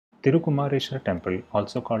Thirukumaresar Temple,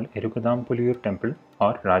 also called Erukathampuliyur Temple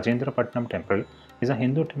or Rajendirapattinam Temple, is a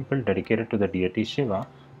Hindu temple dedicated to the deity Shiva,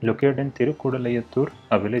 located in Thirukoodalaiyathoor,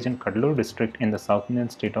 a village in Cuddalore district in the South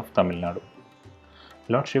Indian state of Tamil Nadu.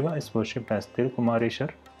 Lord Shiva is worshipped as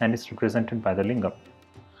Thirukumaresar and is represented by the lingam.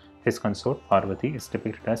 His consort Parvati is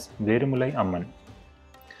depicted as Verumulai Amman.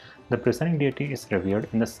 The presiding deity is revered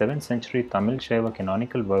in the 7th century Tamil Shaiva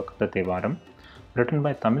canonical work the Thevaram, written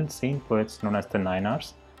by Tamil saint poets known as the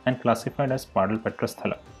Nayanars and classified as Padal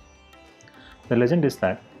Petrasthala. The legend is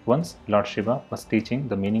that once Lord Shiva was teaching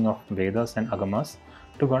the meaning of Vedas and Agamas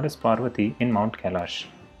to goddess Parvati in Mount Kailash.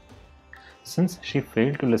 Since she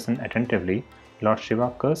failed to listen attentively, Lord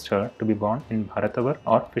Shiva cursed her to be born in Bharatavar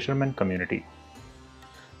or fisherman community.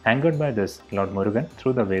 Angered by this, Lord Murugan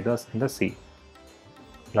threw the Vedas in the sea.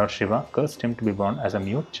 Lord Shiva cursed him to be born as a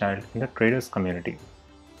mute child in the traders community.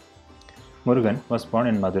 Murugan was born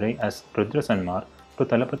in Madurai as Rudrasanmar to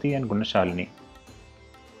Talapati and Gunashalini.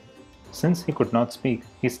 Since he could not speak,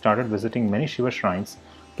 he started visiting many Shiva shrines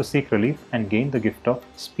to seek relief and gain the gift of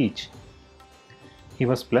speech. He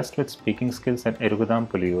was blessed with speaking skills at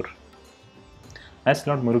Erukathampuliyur. As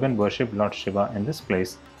Lord Murugan worshipped Lord Shiva in this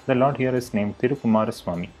place, the Lord here is named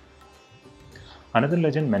Thirukumareswamy. Another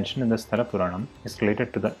legend mentioned in the Sthala Puranam is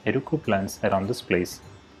related to the Erukku plants around this place.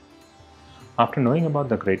 After knowing about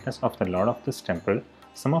the greatness of the Lord of this temple,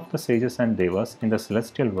 some of the sages and devas in the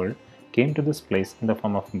celestial world came to this place in the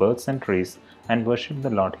form of birds and trees and worshipped the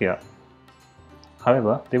Lord here.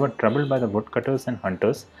 However, they were troubled by the woodcutters and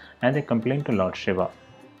hunters and they complained to Lord Shiva.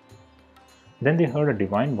 Then they heard a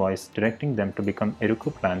divine voice directing them to become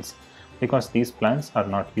Erukku plants because these plants are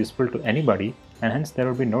not useful to anybody and hence there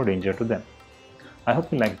will be no danger to them. I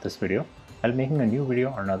hope you liked this video. I'll be making a new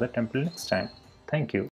video on another temple next time. Thank you.